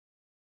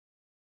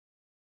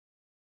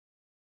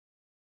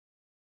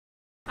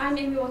I'm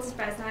Amy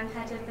Waters-Bresnan, I'm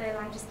head of the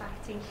languages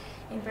faculty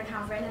in Bryn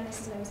Hafren, and this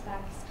is Lewis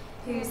Beggs,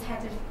 who's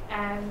head of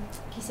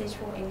Key Stage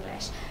 4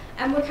 English.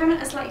 And we're coming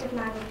at a slightly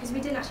different angle because we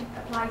didn't actually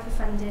apply for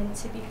funding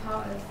to be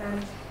part of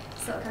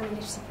Cilt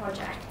Literacy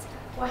project.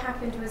 What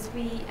happened was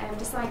we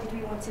decided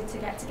we wanted to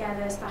get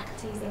together as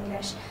faculties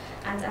English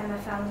and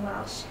MFL and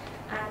Welsh,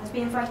 and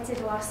we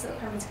invited our Cilt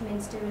to come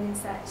in to do an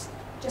inset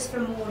just for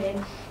a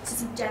morning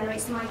to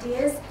generate some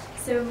ideas.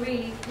 So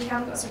really, we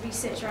haven't got some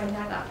research or anything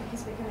like that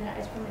because we're coming at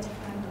it from a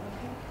different angle.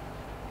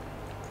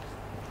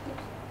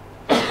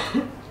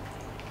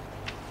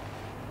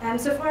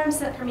 So for our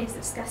Cilt communities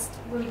that discussed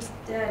triple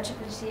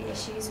literacy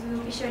issues, we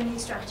will be showing you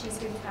strategies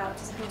we've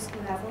developed at a whole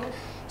school level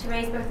to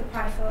raise both the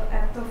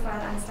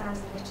profile and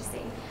standards of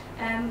literacy.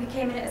 We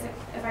came in as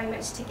a very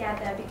much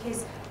together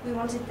because we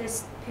wanted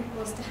this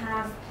pupils to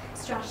have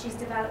strategies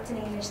developed in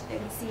English that they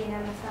would see in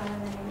MFL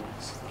and then in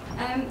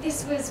Welsh.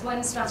 This was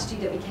one strategy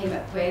that we came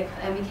up with,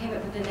 and we came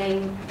up with the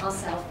name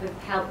ourselves with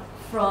help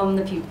from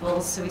the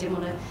pupils, so we didn't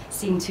want to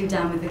seem too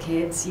down with the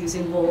kids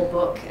using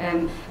Wallbook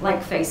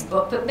like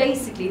Facebook. But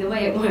basically the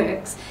way it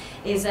works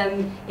is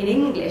in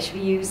English we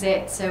use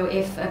it, so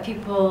if a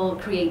pupil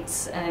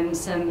creates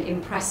some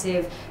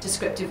impressive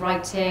descriptive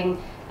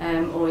writing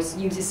or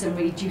uses some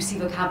really juicy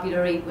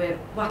vocabulary, we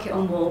whack it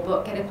on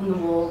Wallbook, get it up on the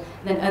wall,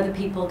 and then other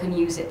people can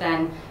use it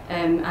then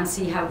and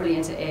see how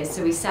brilliant it is.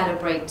 So we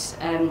celebrate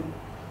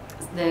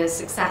the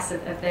success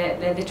of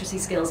their literacy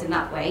skills in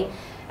that way.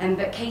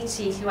 But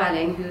Katie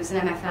Llewellyn, who's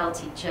an MFL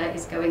teacher,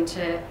 is going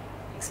to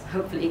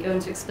hopefully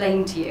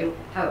explain to you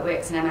how it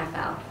works in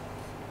MFL.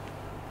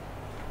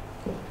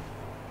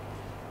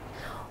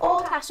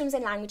 All classrooms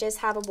in languages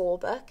have a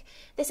Wallbook.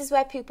 This is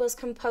where pupils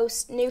can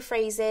post new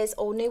phrases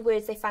or new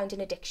words they found in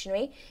a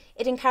dictionary.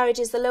 It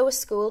encourages the lower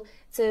school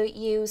to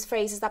use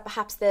phrases that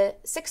perhaps the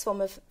sixth form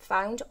have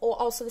found, or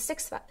also the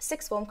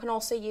sixth form can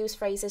also use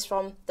phrases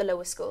from the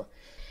lower school.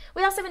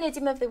 We also have an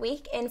idiom of the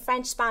week in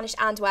French, Spanish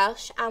and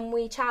Welsh, and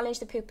we challenge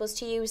the pupils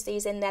to use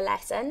these in their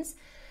lessons.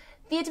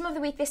 The idiom of the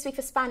week this week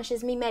for Spanish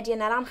is mi media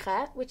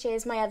naranja, which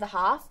is my other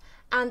half,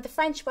 and the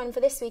French one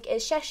for this week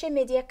is chercher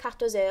midi à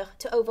 14 heures,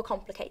 to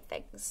overcomplicate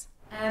things.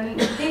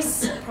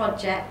 This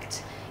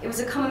project, it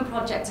was a common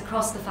project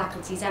across the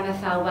faculties,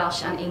 MFL,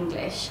 Welsh and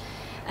English.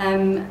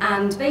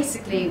 And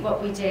basically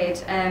what we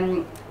did,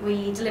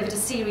 we delivered a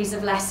series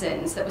of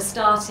lessons that were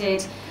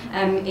started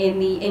in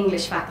the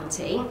English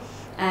faculty.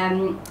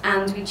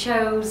 And we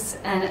chose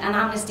an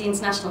Amnesty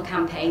International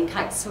campaign,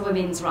 Kites for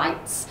Women's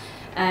Rights,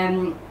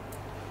 and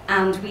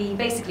we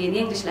basically in the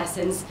English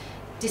lessons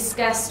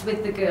discussed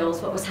with the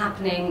girls what was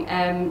happening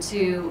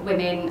to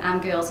women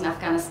and girls in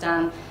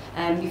Afghanistan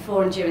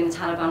before and during the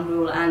Taliban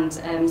rule and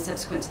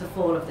subsequent to the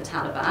fall of the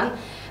Taliban.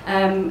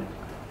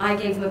 I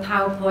gave them a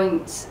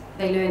PowerPoint,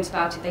 they learned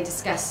about it, they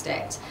discussed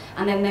it,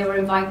 and then they were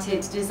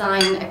invited to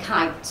design a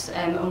kite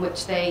on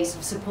which they sort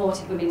of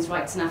supported women's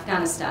rights in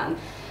Afghanistan.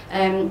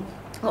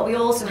 What we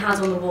also had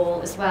on the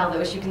wall as well, though,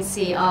 as you can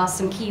see, are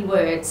some key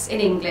words in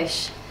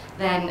English,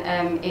 then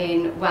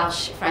in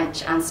Welsh,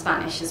 French and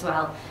Spanish as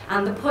well.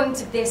 And the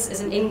point of this as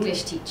an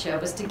English teacher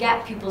was to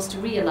get pupils to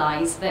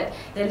realise that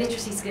their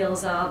literacy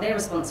skills are their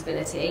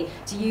responsibility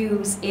to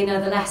use in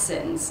other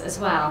lessons as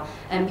well.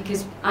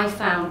 Because I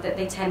found that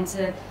they tend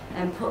to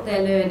put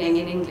their learning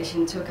in English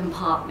into a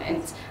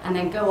compartment and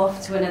then go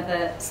off to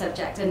another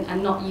subject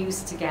and not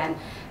use it again.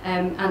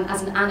 And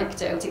as an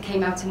anecdote, it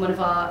came out in one of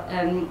our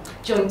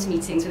joint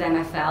meetings with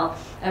MFL,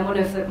 and one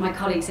of my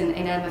colleagues in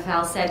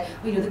MFL said,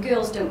 well, you know, the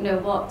girls don't know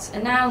what a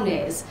noun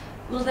is.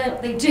 Well,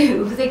 they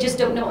do, they just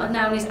don't know what a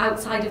noun is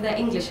outside of their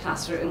English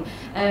classroom,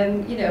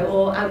 you know,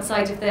 or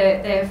outside of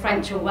their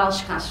French or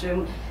Welsh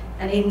classroom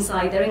and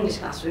inside their English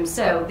classroom.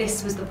 So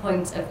this was the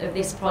point of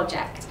this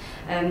project.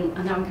 And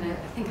now I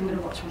think I'm going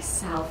to watch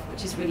myself,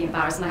 which is really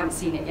embarrassing. I haven't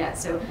seen it yet,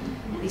 so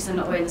at least I'm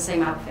not wearing the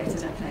same outfit,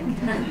 I don't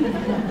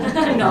think.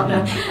 I'm not,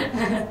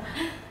 no.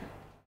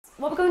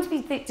 What we're going to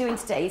be doing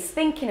today is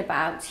thinking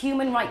about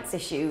human rights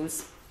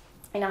issues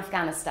in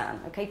Afghanistan,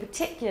 okay,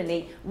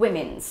 particularly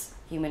women's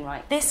human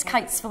rights. This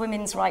Kites for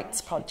Women's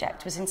Rights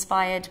project was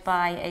inspired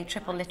by a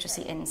triple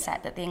literacy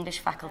inset that the English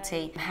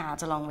faculty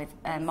had along with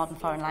modern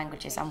foreign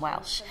languages and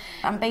Welsh.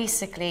 And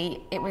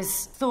basically it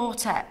was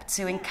thought up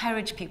to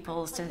encourage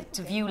pupils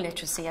to view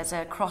literacy as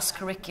a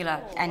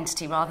cross-curricular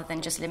entity rather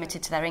than just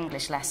limited to their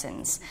English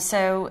lessons.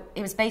 So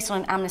it was based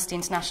on an Amnesty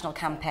International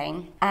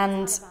campaign,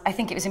 and I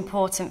think it was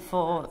important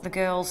for the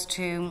girls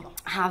to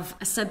have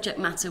a subject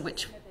matter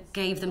which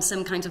gave them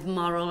some kind of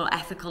moral or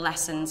ethical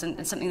lessons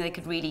and something they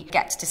could really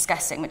get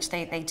discussing, which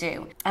they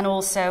do. And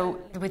also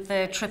with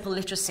the triple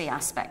literacy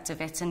aspect of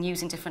it and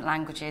using different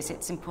languages,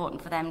 it's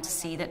important for them to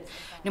see that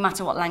no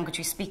matter what language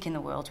we speak in the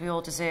world, we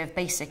all deserve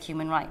basic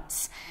human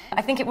rights.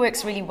 I think it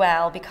works really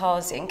well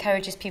because it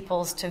encourages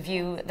pupils to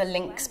view the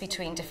links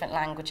between different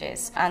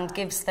languages and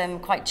gives them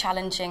quite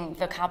challenging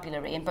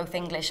vocabulary in both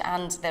English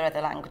and their other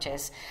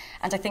languages.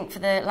 And I think for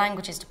the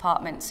languages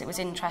departments, it was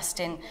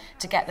interesting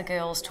to get the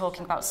girls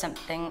talking about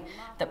something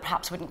that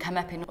perhaps wouldn't come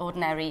up in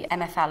ordinary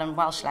MFL and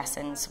Welsh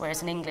lessons,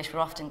 whereas in English we're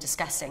often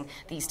discussing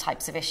these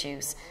types of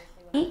issues.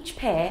 Each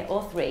pair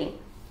or three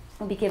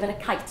will be given a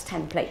kite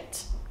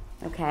template,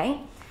 okay?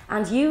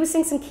 And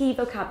using some key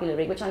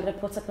vocabulary, which I'm going to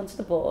put up onto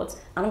the board,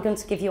 and I'm going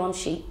to give you on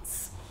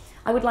sheets,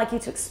 I would like you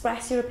to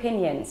express your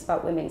opinions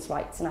about women's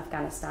rights in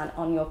Afghanistan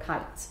on your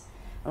kite,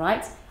 all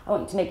right? I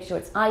want you to make sure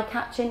it's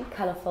eye-catching,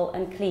 colourful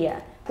and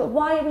clear. But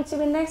why are we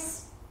doing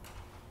this?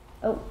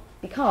 Oh,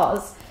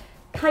 because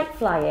kite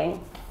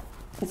flying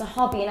is a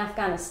hobby in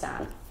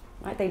Afghanistan,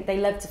 right? They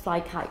love to fly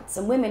kites,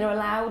 and women are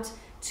allowed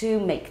to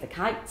make the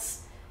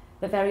kites,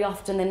 but very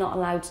often they're not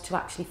allowed to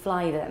actually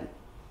fly them.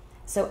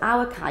 So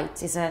our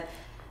kite is a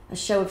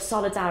show of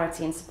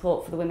solidarity and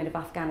support for the women of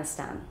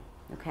Afghanistan,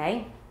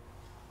 okay?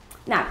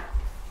 Now,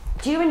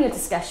 during your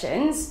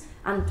discussions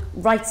and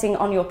writing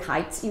on your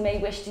kite, you may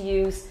wish to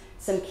use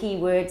some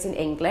keywords in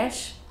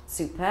English,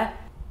 super.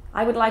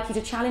 I would like you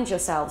to challenge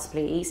yourselves,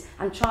 please,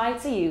 and try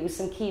to use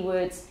some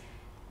keywords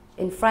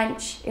in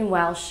French, in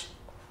Welsh,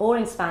 or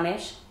in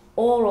Spanish,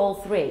 or all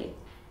three,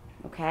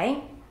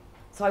 okay?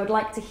 So I would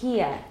like to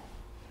hear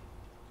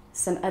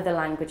some other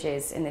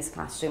languages in this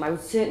classroom. I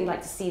would certainly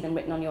like to see them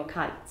written on your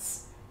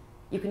kites.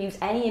 You can use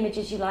any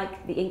images you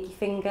like, the inky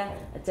finger,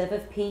 a dove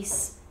of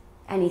peace,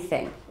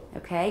 anything,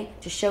 okay?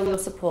 To show your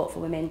support for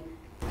women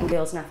and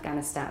girls in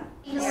Afghanistan.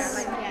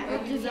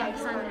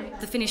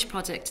 The finished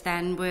product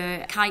then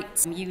were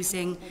kites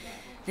using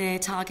the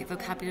target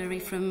vocabulary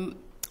from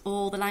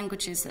all the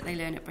languages that they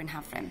learn at Bryn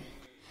Hafren.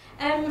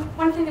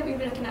 One thing that we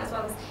were looking at as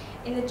well was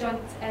in the joint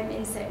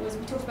inset was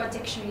we talked about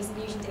dictionaries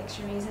and using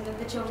dictionaries, and that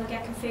the children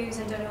get confused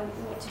and don't know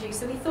what to do.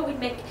 So we thought we'd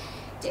make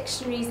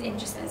dictionaries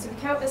interesting. So we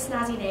came up with a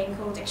snazzy name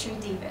called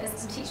Dictionary Divas.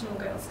 It's a teaching all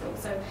girls school.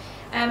 So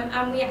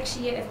and we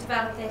actually have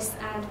developed this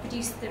and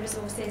produced the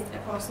resources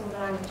across all the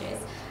languages.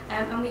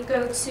 And we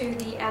go to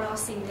the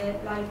LRC, the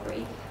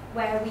library,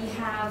 where we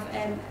have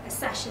a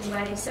session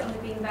where they sit on the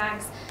bean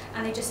bags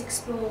and they just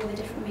explore the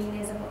different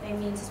meanings and what they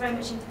mean. So it's very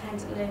much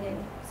independent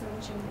learning. So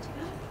we'll show you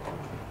that.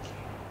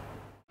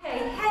 Okay,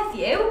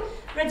 heddiw,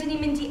 rydyn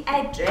ni'n mynd I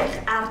edrych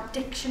ar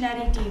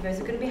Dictionary Divas.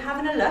 We're going to be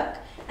having a look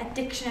at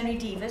Dictionary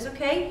Divas,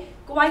 okay?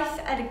 Gwaith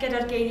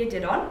gyda'r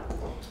geiriaduron.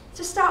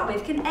 To start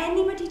with, can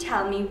anybody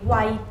tell me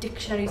why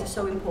dictionaries are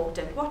so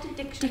important? What did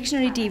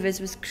Dictionary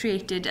Divas was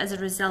created as a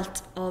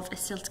result of a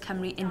Cilt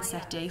Cymru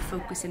Inset Day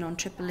focusing on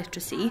triple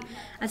literacy.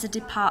 As a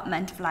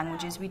department of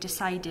languages, we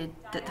decided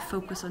that the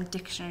focus on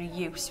dictionary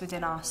use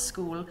within our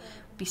school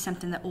would be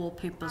something that all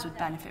pupils would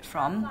benefit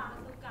from.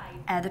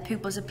 The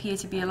pupils appear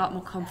to be a lot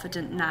more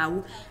confident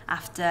now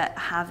after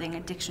having a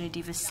Dictionary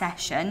Divas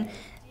session.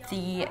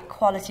 The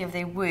quality of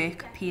their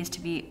work appears to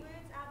be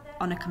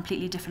on a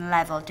completely different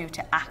level due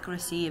to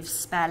accuracy of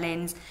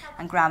spellings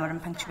and grammar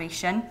and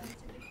punctuation.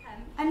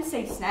 In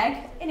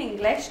Saesneg, in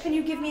English, can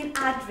you give me an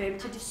adverb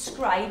to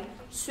describe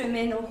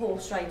swimming or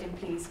horse riding,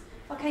 please?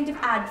 What kind of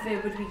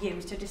adverb would we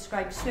use to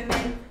describe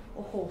swimming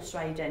or horse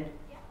riding?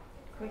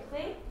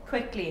 Quickly.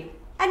 Quickly.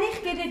 Yn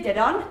eich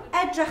geiriaduron,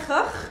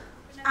 edrychwch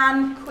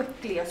am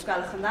quickly, os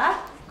gwelwch yn dda.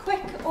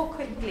 Quick or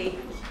quickly?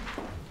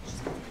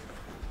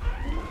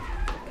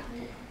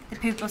 The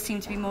pupils seem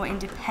to be more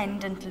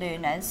independent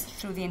learners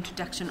through the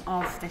introduction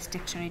of this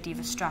Dictionary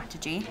Divas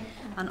strategy,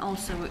 and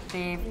also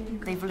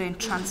they've learned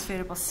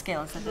transferable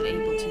skills that they're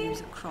able to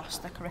use across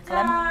the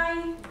curriculum.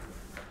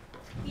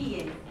 2,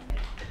 1.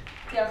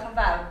 Diolch yn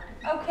fawr.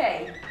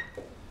 Okay.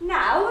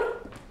 Nawr,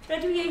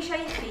 rydw I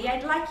eisiau I chi,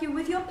 I'd like you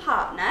with your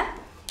partner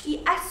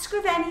I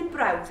ysgrifennu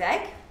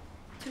brawddeg,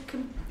 to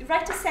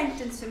write a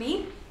sentence for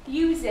me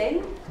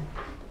using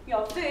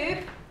your verb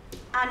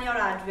and your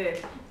adverb.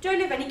 Joy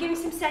Liveni, give me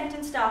some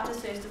sentence starters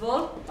first of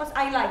all. What's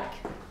I like?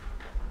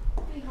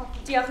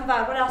 Diolch yn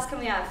fawr. What else can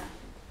we have?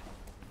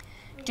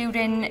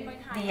 During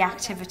the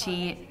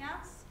activity,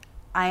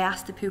 I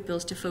asked the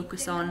pupils to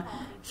focus on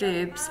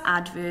verbs,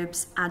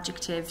 adverbs,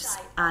 adjectives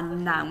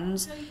and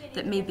nouns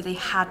that maybe they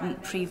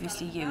hadn't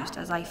previously used,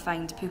 as I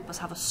find pupils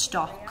have a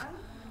stock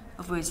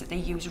of words that they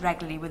use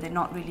regularly where they're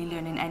not really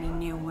learning any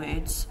new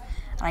words.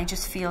 And I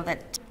just feel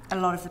that a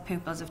lot of the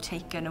pupils have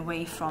taken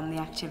away from the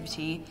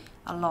activity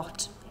a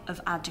lot of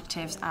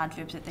adjectives,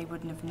 adverbs that they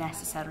wouldn't have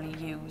necessarily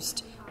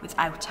used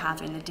without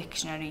having a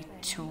dictionary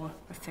to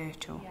refer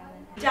to.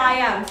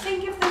 Diane,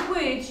 think of the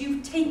words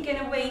you've taken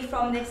away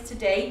from this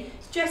today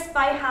just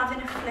by having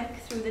a flick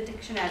through the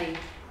dictionary.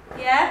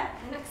 Yeah?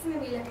 The next thing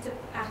that we looked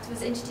at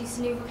was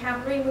introducing new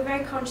vocabulary. We're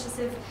very conscious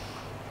of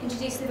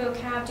introducing the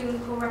vocab, doing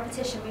the core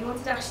repetition. We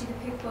wanted actually the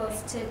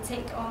pupils to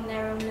take on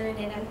their own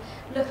learning and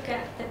look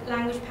at the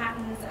language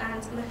patterns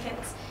and look at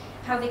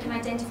how they can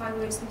identify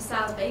words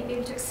themselves, but be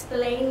able to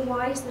explain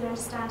why so they're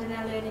understanding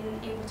their learning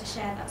and able to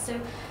share that. So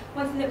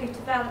one thing that we've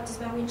developed is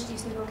when we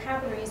introduce new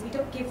vocabulary is we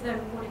don't give them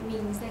what it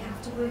means, they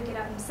have to work it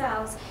out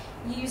themselves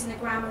using the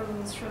grammar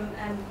rules from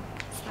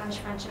Spanish,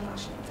 French and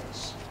Welsh and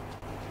English.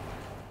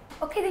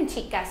 Ok, then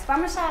chicas,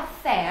 vamos a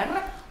hacer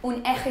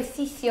un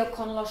ejercicio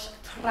con los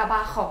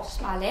trabajos,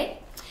 ¿vale?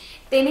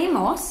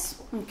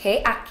 Tenemos,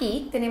 okay,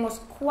 aquí tenemos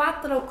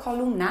 4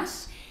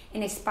 columnas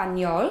en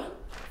español,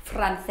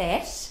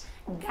 francés,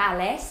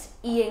 gales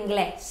y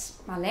inglés,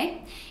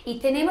 ¿vale? Y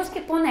tenemos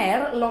que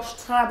poner los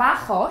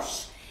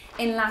trabajos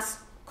en las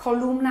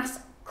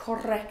columnas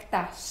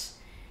correctas.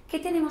 ¿Qué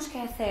tenemos que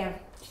hacer?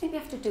 What do you think we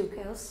have to do,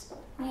 girls?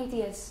 Any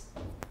ideas?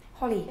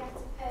 Holly? You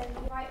have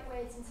to write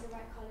words into the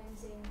right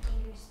columns in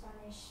English,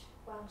 Spanish,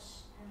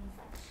 Welsh and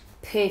French.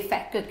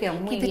 Perfect, good girl.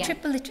 Muy The bien.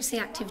 triple literacy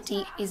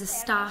activity is a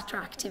starter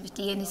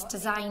activity and is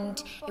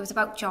designed, it was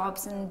about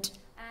jobs and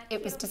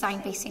it was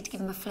designed basically to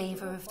give them a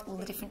flavour of all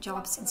the different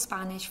jobs in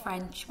Spanish,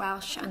 French,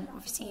 Welsh and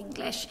obviously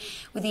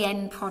English, with the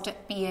end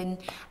product being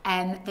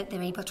that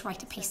they're able to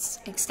write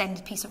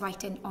extended piece of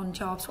writing on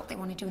jobs, what they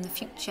want to do in the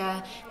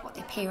future, what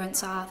their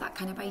parents are, that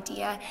kind of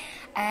idea.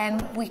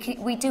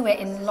 We do it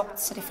in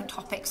lots of different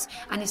topics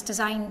and it's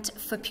designed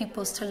for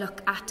pupils to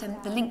look at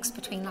the links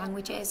between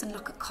languages and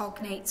look at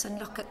cognates and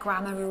look at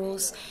grammar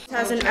rules. It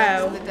has an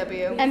O.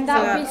 And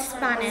that would be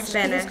Spanish.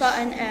 It's got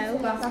an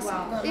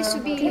O. This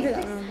would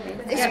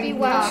be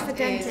Welsh for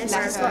dentist.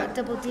 It's got a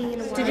double D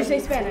and a Y. Did you say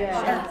Spanish?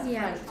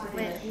 Yeah.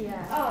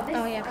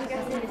 Oh yeah.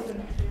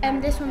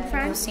 This one You'll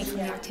French. see from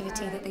the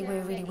activity that they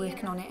were really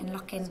working on it and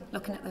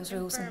looking at those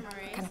rules and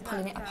kind of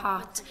pulling it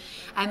apart.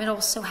 It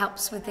also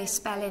helps with their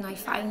spelling, I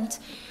find,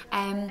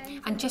 and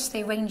just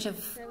the range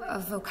of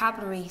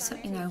vocabulary. So,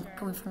 you know,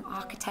 going from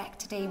architect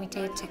today we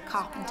did to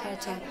carpenter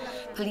to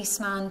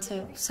policeman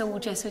to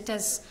soldier. So it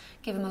does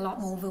give them a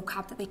lot more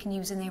vocab that they can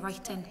use in their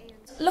writing.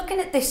 Looking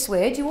at this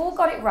word, you all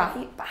got it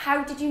right, but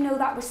how did you know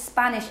that was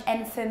Spanish,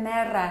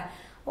 enfermera?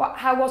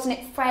 How wasn't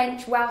it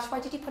French, Welsh? Why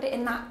did you put it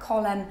in that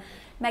column?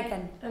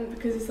 Megan?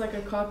 Because it's like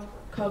a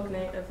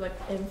cognate of like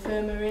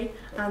infirmary,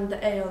 and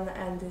the A on the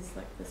end is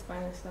like the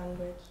Spanish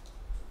language.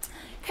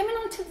 Coming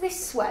on to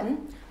this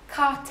one,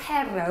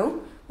 cartero,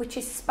 which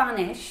is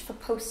Spanish for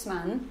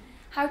postman.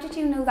 How did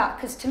you know that?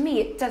 Because to me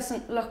it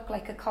doesn't look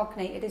like a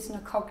cognate, it isn't a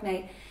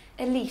cognate.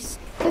 Elise?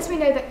 Because we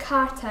know that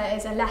carta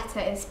is a letter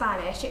in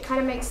Spanish, it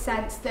kind of makes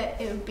sense that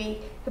it would be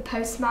the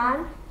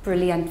postman.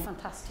 Brilliant,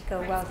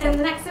 fantastico, well And the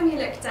done. next thing we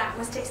looked at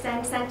was to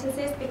extend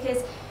sentences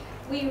because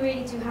we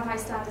really do have high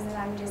standards in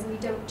languages and we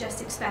don't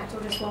just expect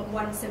or just want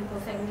one simple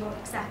thing, we want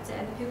to accept it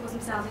and the pupils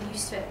themselves are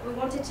used to it. We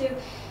wanted to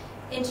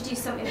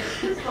introduce something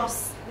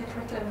across the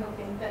curriculum,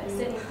 hoping, but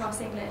certainly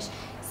across English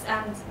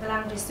and the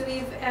languages. So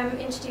we've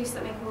introduced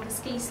something called the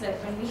ski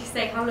slope when we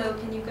say how low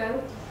can you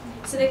go.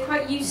 So they're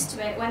quite used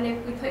to it. When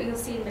you'll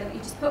see in the middle, you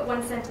just put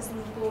one sentence on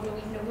the board or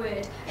even a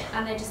word,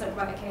 and they're just like,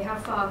 right, okay, how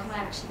far can I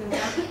actually go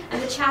down?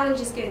 And the challenge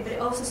is good, but it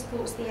also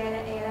supports the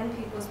ALN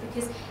pupils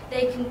because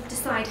they can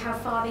decide how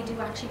far they do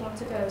actually want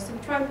to go. So we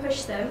try and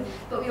push them,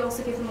 but we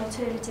also give them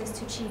alternatives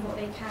to achieve what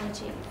they can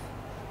achieve.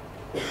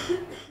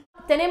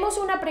 Tenemos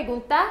una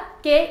pregunta.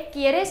 ¿Qué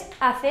quieres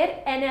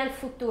hacer en el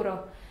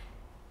futuro?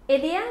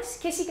 Ideas,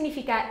 ¿qué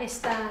significa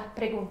esta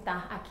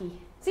pregunta aquí?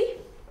 ¿Sí?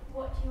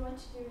 What do you want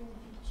to do in the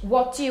future?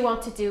 What do you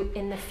want to do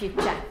in the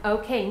future?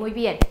 Ok, muy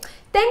bien.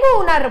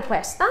 Tengo una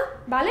respuesta,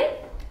 ¿vale?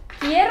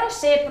 Quiero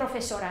ser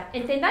profesora.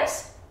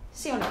 ¿Entendáis?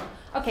 ¿Sí o no?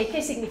 Ok,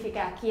 ¿qué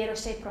significa quiero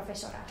ser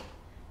profesora?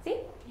 ¿Sí?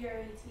 You're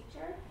a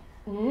teacher.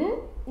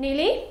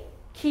 Neely?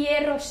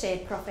 Quiero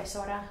ser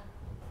profesora.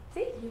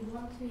 ¿Sí? You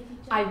want to be a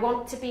teacher. I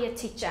want to be a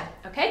teacher.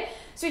 Okay?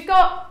 So we've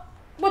got,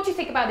 what do you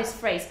think about this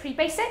phrase? Pretty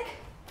basic?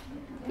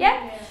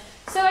 Yeah?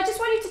 So I just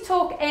want you to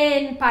talk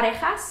in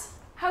parejas.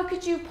 How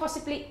could you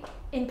possibly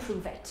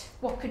improve it?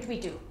 What could we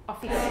do?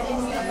 Off you go.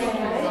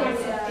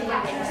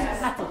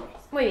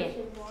 Muy bien.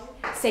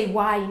 Say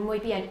why, muy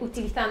bien.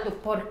 Utilizando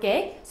por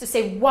qué. So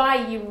say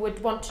why you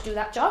would want to do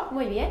that job.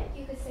 Muy bien.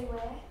 You could say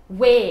where.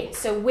 Where.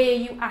 So where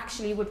you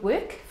actually would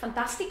work.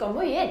 Fantastico.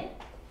 Muy bien.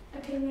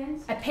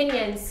 Opinions.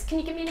 Opinions. Can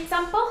you give me an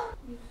example?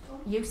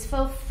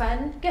 Useful,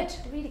 fun. Good.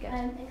 Really good.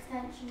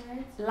 Extension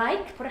words.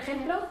 Like, por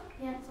ejemplo.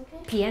 Pienso que.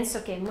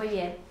 Pienso que. Muy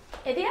bien.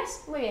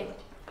 Ideas? Muy bien.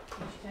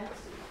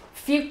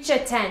 Future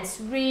tense,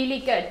 really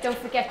good. Don't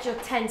forget your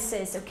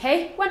tenses,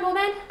 okay? One more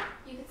then.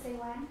 You could say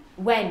when.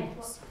 When?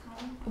 What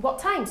time. What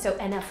time? So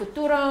en el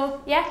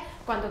futuro, yeah?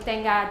 Cuando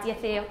tenga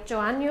 18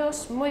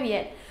 años, muy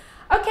bien.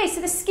 Okay, so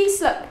the ski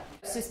slope.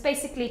 So it's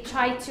basically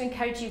try to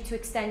encourage you to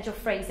extend your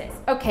phrases.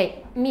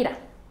 Okay, mira.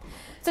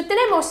 So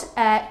tenemos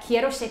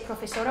quiero ser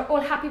profesora. All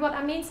happy what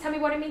that means? Tell me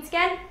what it means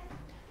again.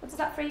 What does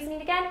that phrase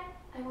mean again?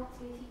 I want to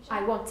be a teacher.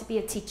 I want to be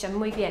a teacher.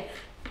 Muy bien.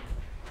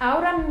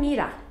 Ahora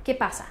mira, ¿qué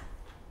pasa?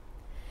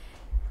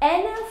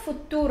 En el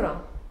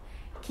futuro,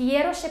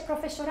 quiero ser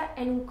profesora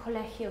en un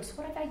colegio. So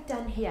what have I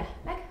done here?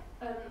 Meg?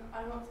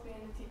 I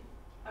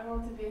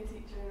want to be a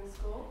teacher in a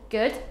school.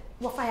 Good.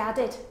 What have I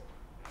added?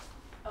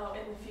 Oh,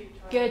 in the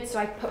future. Good. So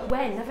I put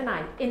when, haven't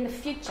I? In the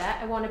future,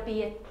 I want to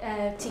be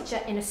a teacher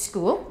in a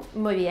school.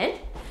 Muy bien.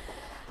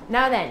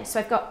 Now then, so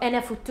I've got en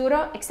el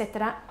futuro,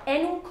 etc.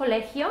 En un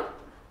colegio,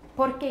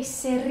 porque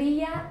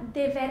sería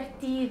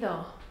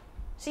divertido.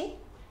 ¿Sí?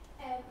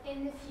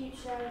 In the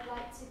future,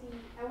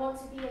 I want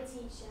to be a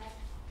teacher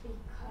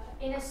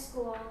in a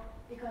school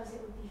because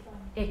it would be fun.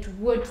 It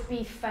would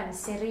be fun.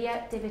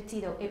 Sería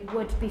divertido. It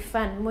would be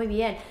fun. Muy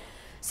bien.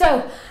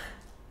 So,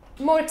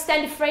 more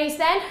extended phrase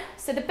then.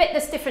 So the bit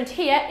that's different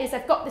here is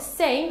I've got the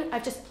same,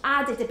 I've just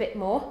added a bit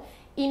more.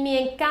 Y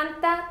me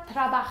encanta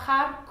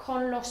trabajar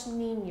con los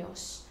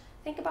niños.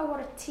 Think about what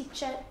a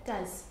teacher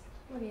does.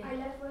 Muy bien. I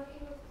love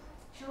working with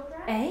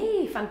children.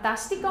 Hey,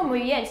 fantastico,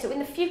 muy bien. So in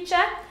the future,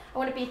 I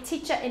want to be a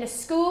teacher in a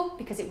school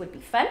because it would be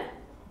fun,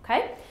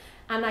 okay?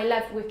 And I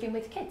love working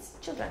with kids,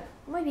 children.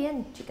 Muy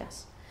bien,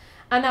 chicas.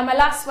 And now my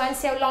last one,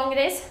 see how long it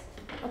is,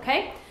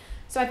 okay?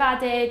 So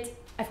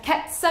I've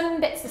kept some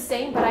bits the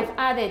same, but I've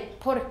added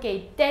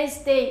porque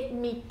desde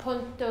mi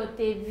punto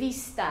de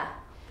vista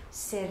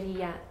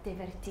sería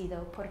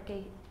divertido,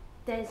 porque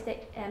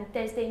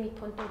desde mi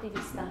punto de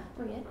vista.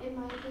 Muy bien. In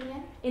my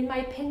opinion. In my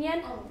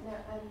opinion. Oh,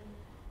 no,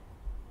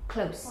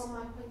 close. From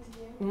my point of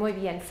view. Muy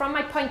bien. From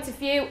my point of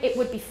view, it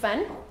would be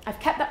fun. I've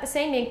kept that the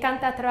same. Me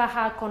encanta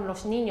trabajar con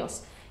los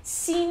niños.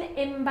 Sin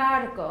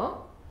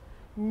embargo,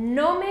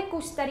 no me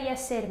gustaría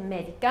ser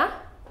médica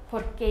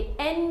porque,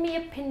 en mi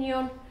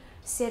opinión,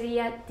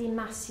 sería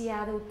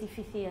demasiado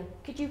difícil.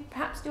 Could you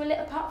perhaps do a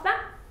little part of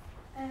that?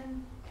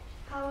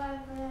 However,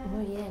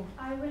 Muy bien.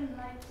 I wouldn't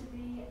like to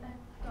be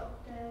a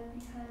doctor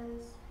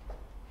because,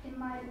 in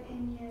my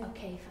opinion...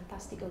 Okay,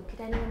 fantastico.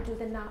 Could anyone do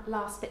the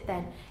last bit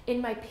then?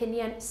 In my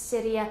opinion,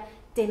 sería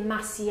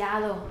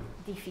demasiado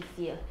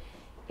difícil.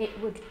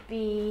 It would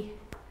be...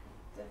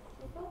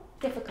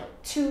 difficult,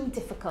 too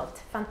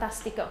difficult.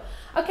 Fantastico.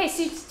 Okay,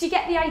 so do you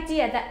get the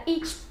idea that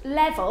each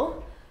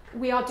level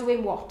we are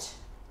doing what?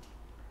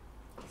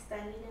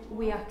 Extending it more.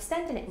 We are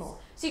extending it more.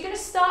 So you're going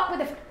to start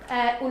with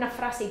una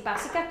frase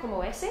básica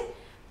como ese.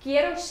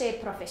 Quiero ser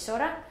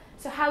profesora.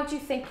 So how do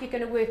you think you're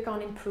going to work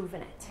on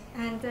improving it?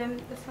 And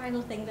the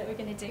final thing that we're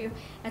going to do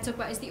and talk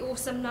about is the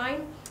Awesome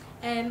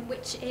 9,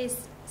 which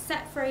is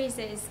set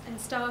phrases and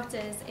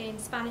starters in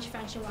Spanish,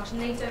 French and Welsh, and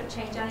they don't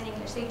change, and in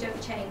English they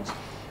don't change.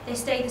 They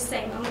stay the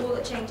same, and all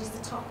that changes is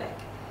the topic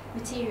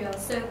material.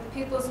 So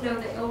pupils know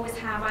that they always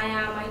have I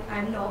am,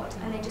 I'm not,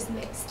 and they just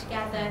mix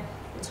together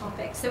the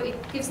topic. So it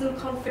gives them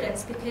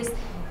confidence because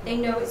they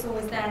know it's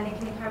always there and they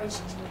can encourage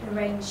the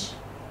range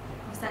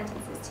of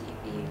sentences to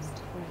be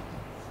used.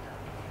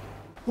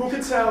 Who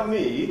can tell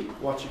me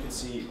what you can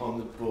see on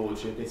the board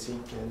here? Beth sy'n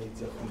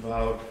diolch yn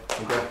fawr.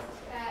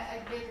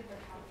 A grid of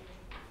vocabulary.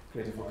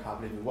 Grid of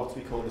vocabulary. What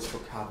do we call this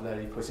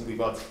vocabulary? Pwy sy'n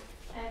gwybod?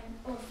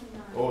 Awesome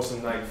 9.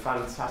 Awesome 9,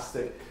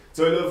 fantastic.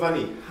 Dwylo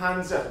Fanny,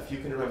 hands up if you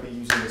can remember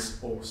using this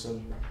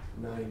Awesome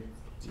 9.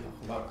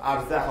 Diolch yn fawr.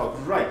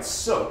 Ardderchog. Right,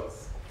 so,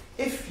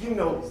 if you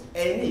know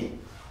any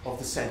of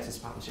the sentence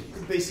patterns, you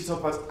can basically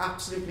talk about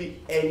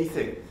absolutely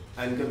anything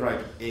in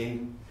Gymraeg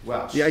in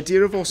Welsh. The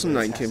idea of Awesome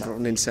 9 came from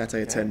an inset I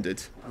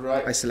attended.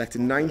 Right. I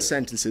selected 9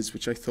 sentences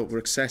which I thought were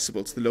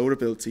accessible to the lower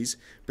abilities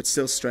but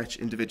still stretch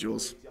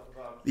individuals.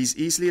 These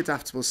easily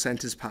adaptable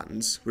sentence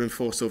patterns were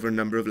enforced over a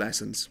number of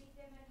lessons.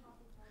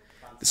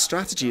 The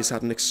strategy has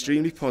had an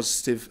extremely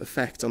positive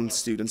effect on the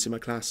students in my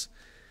class.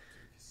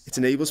 It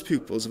enables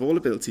pupils of all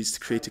abilities to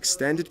create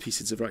extended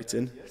pieces of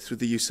writing through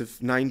the use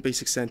of 9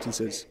 basic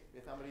sentences.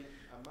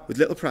 With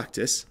little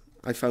practice,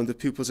 I found that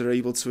pupils are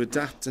able to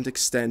adapt and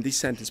extend these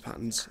sentence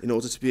patterns in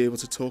order to be able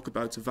to talk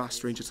about a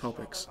vast range of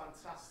topics.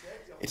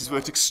 It has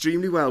worked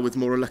extremely well with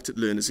more reluctant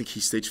learners in Key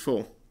Stage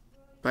 4.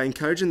 By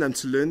encouraging them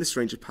to learn this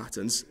range of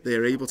patterns, they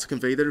are able to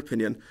convey their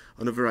opinion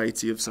on a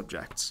variety of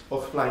subjects.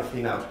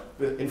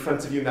 In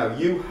front of you now,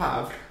 you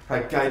have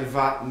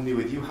gairfa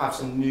newydd, you have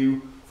some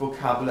new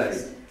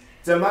vocabulary.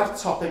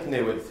 Dyma'r topic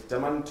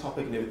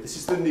newydd. This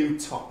is the new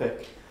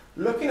topic.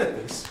 Looking at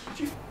this,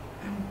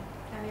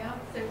 There we are.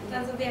 So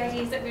those are the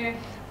ideas that we're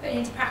putting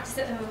into practice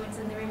at the moment,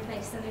 and they're in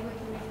place and they're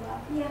working really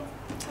well. Yeah.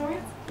 All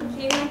right. Thank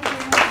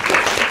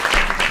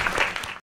you.